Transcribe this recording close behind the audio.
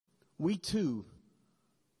We too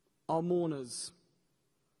are mourners.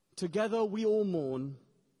 Together we all mourn,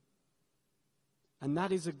 and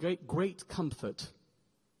that is a great comfort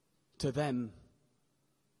to them,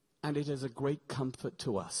 and it is a great comfort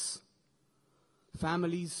to us.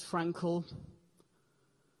 Families Frankel,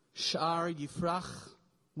 Shar, Yifrach,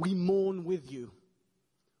 we mourn with you.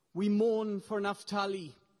 We mourn for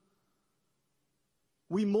Naphtali.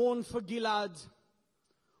 We mourn for Gilad.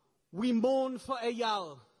 We mourn for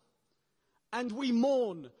Eyal. And we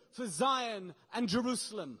mourn for Zion and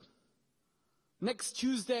Jerusalem. Next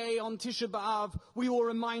Tuesday on Tisha B'Av, we will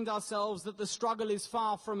remind ourselves that the struggle is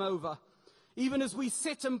far from over. Even as we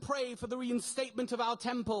sit and pray for the reinstatement of our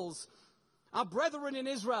temples, our brethren in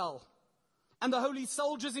Israel and the holy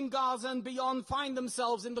soldiers in Gaza and beyond find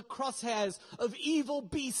themselves in the crosshairs of evil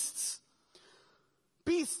beasts.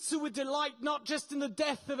 Beasts who would delight not just in the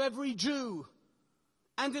death of every Jew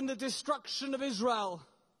and in the destruction of Israel,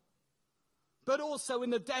 but also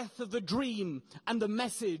in the death of the dream and the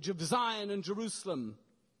message of Zion and Jerusalem.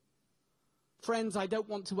 Friends, I don't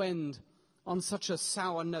want to end on such a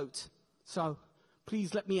sour note, so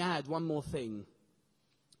please let me add one more thing.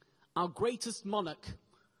 Our greatest monarch,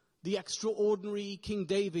 the extraordinary King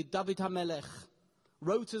David HaMelech,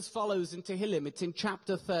 wrote as follows in Tehillim. It's in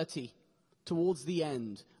chapter 30, towards the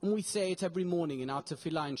end, and we say it every morning in our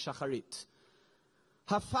tefillah in Shacharit.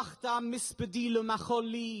 Hafachta mispedi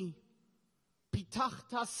l'macholi,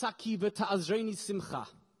 pitachta saki v'ta'azreni simcha.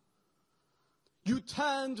 You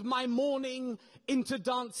turned my mourning into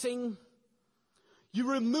dancing. You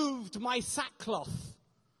removed my sackcloth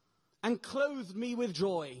and clothed me with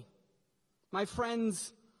joy. My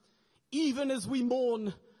friends, even as we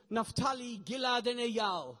mourn Naphtali, Gilad, and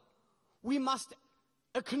Eyal, we must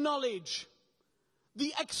acknowledge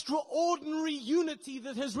the extraordinary unity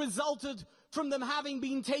that has resulted from them having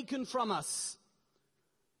been taken from us.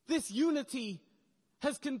 This unity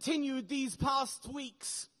has continued these past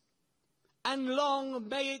weeks, and long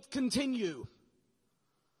may it continue.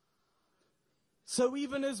 So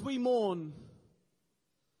even as we mourn,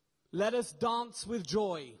 let us dance with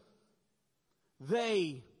joy.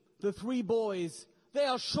 They, the three boys, they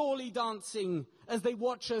are surely dancing as they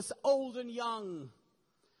watch us, old and young,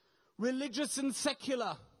 religious and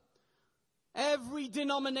secular, every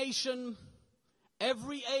denomination,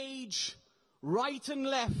 every age, right and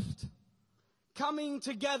left, coming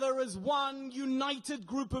together as one united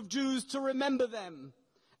group of Jews to remember them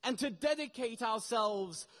and to dedicate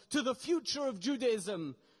ourselves to the future of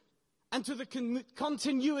Judaism and to the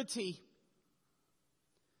continuity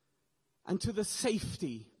and to the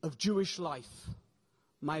safety of Jewish life.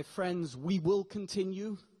 My friends, we will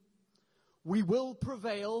continue, we will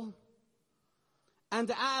prevail,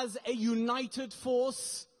 and as a united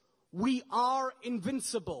force, we are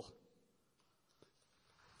invincible.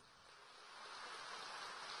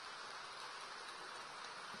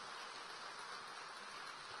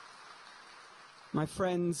 My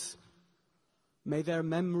friends, may their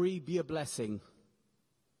memory be a blessing,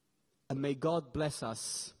 and may God bless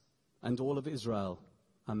us and all of Israel.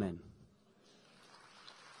 Amen.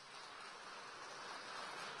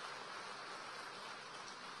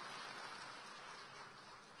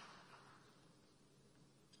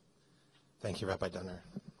 Thank you, Rabbi Dunner.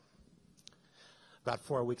 About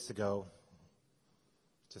 4 weeks ago,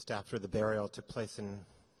 just after the burial took place in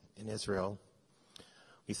Israel,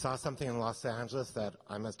 we saw something in Los Angeles that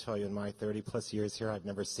I must tell you in my 30-plus years here I've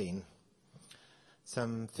never seen.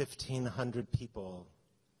 Some 1,500 people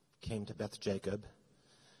came to Beth Jacob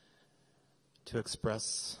to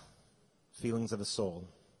express feelings of a soul.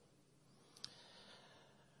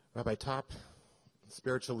 Rabbi Top,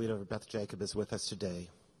 spiritual leader of Beth Jacob, is with us today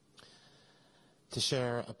to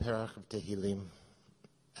share a parach of Tehillim,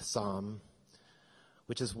 a psalm,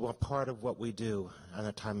 which is part of what we do on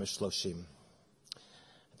a time of Shloshim.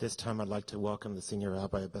 At this time, I'd like to welcome the senior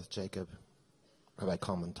rabbi of Beth Jacob, Rabbi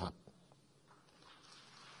Kalman Top.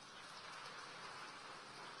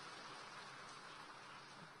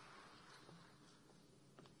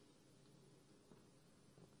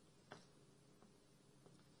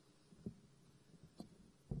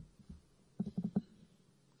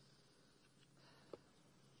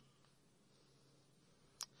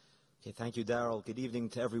 Okay, thank you, Daryl. Good evening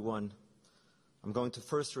to everyone. I'm going to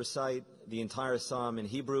first recite the entire psalm in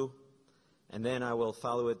Hebrew, and then I will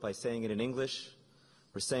follow it by saying it in English.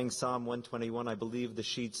 We're saying Psalm 121. I believe the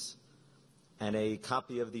sheets and a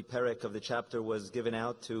copy of the perek of the chapter was given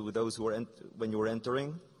out to those who were when you were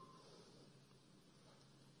entering.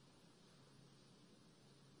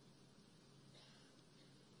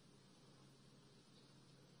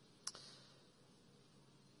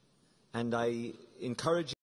 And I encourage